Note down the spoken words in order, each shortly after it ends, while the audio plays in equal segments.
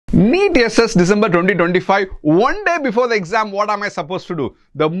NEET SS December 2025, one day before the exam, what am I supposed to do?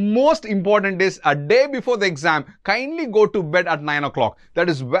 The most important is a day before the exam, kindly go to bed at 9 o'clock. That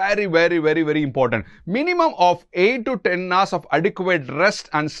is very important. Minimum of 8 to 10 hours of adequate rest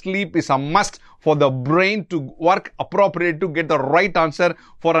and sleep is a must for the brain to work appropriately to get the right answer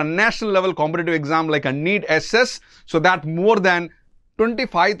for a national level competitive exam like a NEET SS, so that more than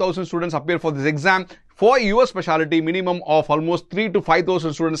 25,000 students appear for this exam. For your specialty, minimum of almost 3 to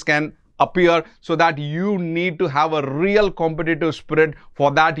 5,000 students can appear, so that you need to have a real competitive spirit.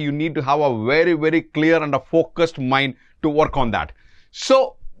 For that, you need to have a very clear and a focused mind to work on that.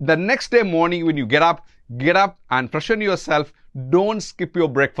 So the next day morning when you get up and freshen yourself. Don't skip your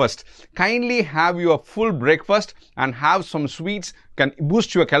breakfast. Kindly have your full breakfast and have some sweets, can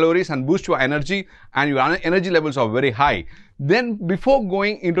boost your calories and boost your energy, and your energy levels are very high. Then before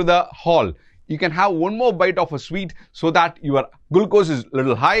going into the hall, you can have one more bite of a sweet so that your glucose is a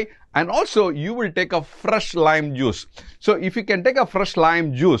little high, and also you will take a fresh lime juice. So if you can take a fresh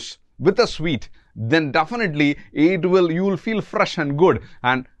lime juice with a sweet, then definitely you will feel fresh and good,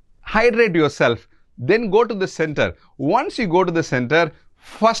 and hydrate yourself. Then go to the center. Once you go to the center,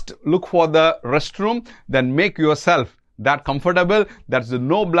 first look for the restroom, then make yourself that comfortable. That's the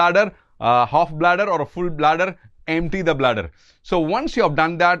no bladder, half bladder or a full bladder. Empty the bladder. So once you have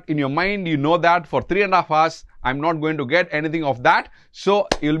done that, in your mind you know that for 3.5 hours I'm not going to get anything of that, so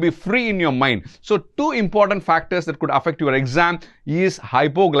you'll be free in your mind. So two important factors that could affect your exam is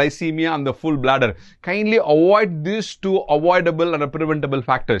hypoglycemia and the full bladder. Kindly avoid these two avoidable and preventable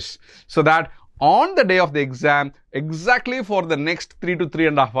factors, so that on the day of the exam, exactly for the next 3 to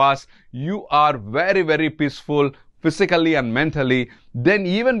 3.5 hours, you are very peaceful, physically and mentally. Then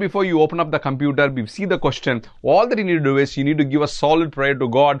even before you open up the computer, you see the question, all that you need to do is you need to give a solid prayer to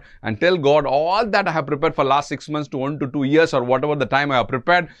God and tell God, all that I have prepared for last 6 months to 1 to 2 years or whatever the time I have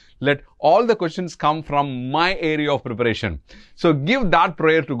prepared, let all the questions come from my area of preparation. So give that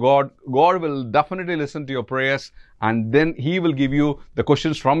prayer to God. God will definitely listen to your prayers, and then He will give you the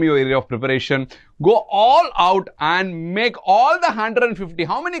questions from your area of preparation. Go all out and make all the 150.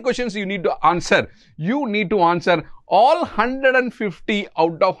 How many questions you need to answer? You need to answer all 150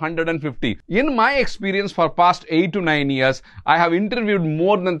 out of 150. In my experience for past 8 to 9 years, I have interviewed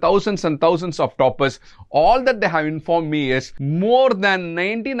more than thousands and thousands of toppers. All that they have informed me is more than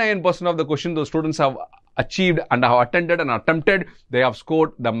 99% of the questions those students have achieved and have attended and attempted, they have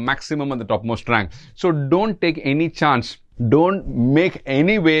scored the maximum and the topmost rank. So don't take any chance. Don't make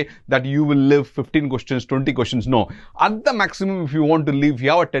any way that you will leave 15 questions, 20 questions. No. At the maximum, if you want to leave,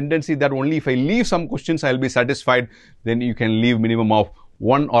 you have a tendency that only if I leave some questions, I'll be satisfied. Then you can leave minimum of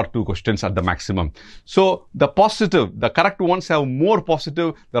 1 or 2 questions at the maximum. So the positive, the correct ones have more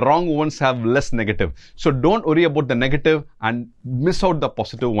positive, the wrong ones have less negative. So don't worry about the negative and miss out the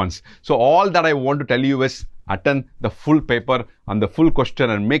positive ones. So all that I want to tell you is attend the full paper and the full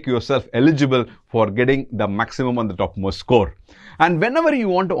question and make yourself eligible for getting the maximum and the topmost score. And whenever you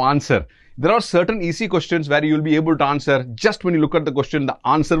want to answer, there are certain easy questions where you will be able to answer. Just when you look at the question, the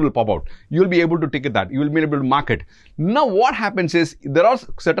answer will pop out. You will be able to take that. You will be able to mark it. Now what happens is, there are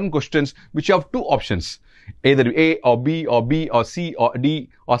certain questions which you have two options. Either A or B or B or C or D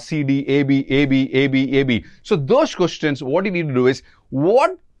or C, D, A, B, A, B, A, B, A, B. So those questions, what you need to do is,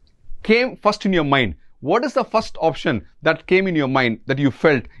 what came first in your mind? What is the first option that came in your mind that you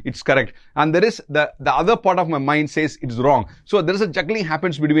felt it's correct? And there is the other part of my mind says it's wrong. So there is a juggling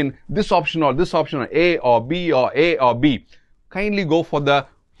happens between this option or A or B or A or B. Kindly go for the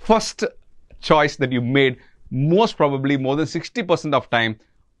first choice that you made. Most probably more than 60% of time,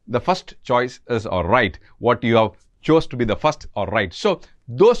 the first choice is right. What you have chose to be the first or right. So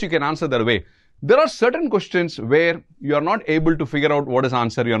those you can answer that way. There are certain questions where you are not able to figure out what is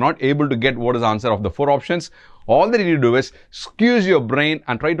answer. You are not able to get what is answer of the 4 options. All that you need to do is squeeze your brain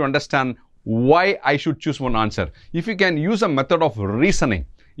and try to understand why I should choose one answer. If you can use a method of reasoning,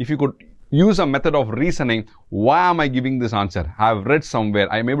 if you could use a method of reasoning, why am I giving this answer? I have read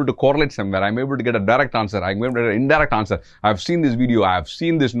somewhere, I am able to correlate somewhere, I am able to get a direct answer, I am able to get an indirect answer. I have seen this video, I have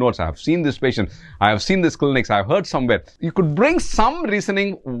seen this notes, I have seen this patient, I have seen this clinics, I have heard somewhere. You could bring some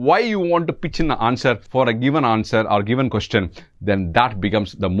reasoning why you want to pitch in an answer for a given answer or given question. Then that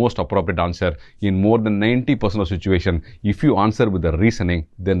becomes the most appropriate answer in more than 90% of situation. If you answer with the reasoning,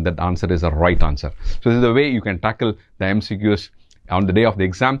 then that answer is a right answer. So this is the way you can tackle the MCQs on the day of the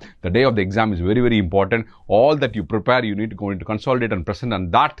exam. The day of the exam is very important. All that you prepare, you need to go into consolidate and present,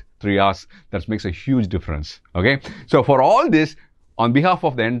 and that 3 hours, that makes a huge difference. Okay. So for all this, on behalf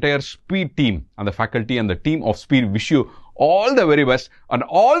of the entire SPEED team and the faculty and the team of SPEED, wish you all the very best and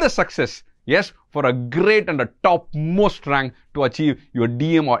all the success Yes, for a great and a topmost rank to achieve your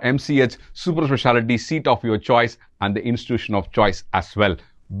DM or MCH super specialty seat of your choice and the institution of choice as well.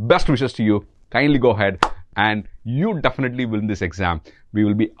 Best wishes to you. Kindly go ahead and you definitely win this exam. We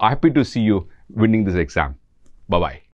will be happy to see you winning this exam. Bye-bye.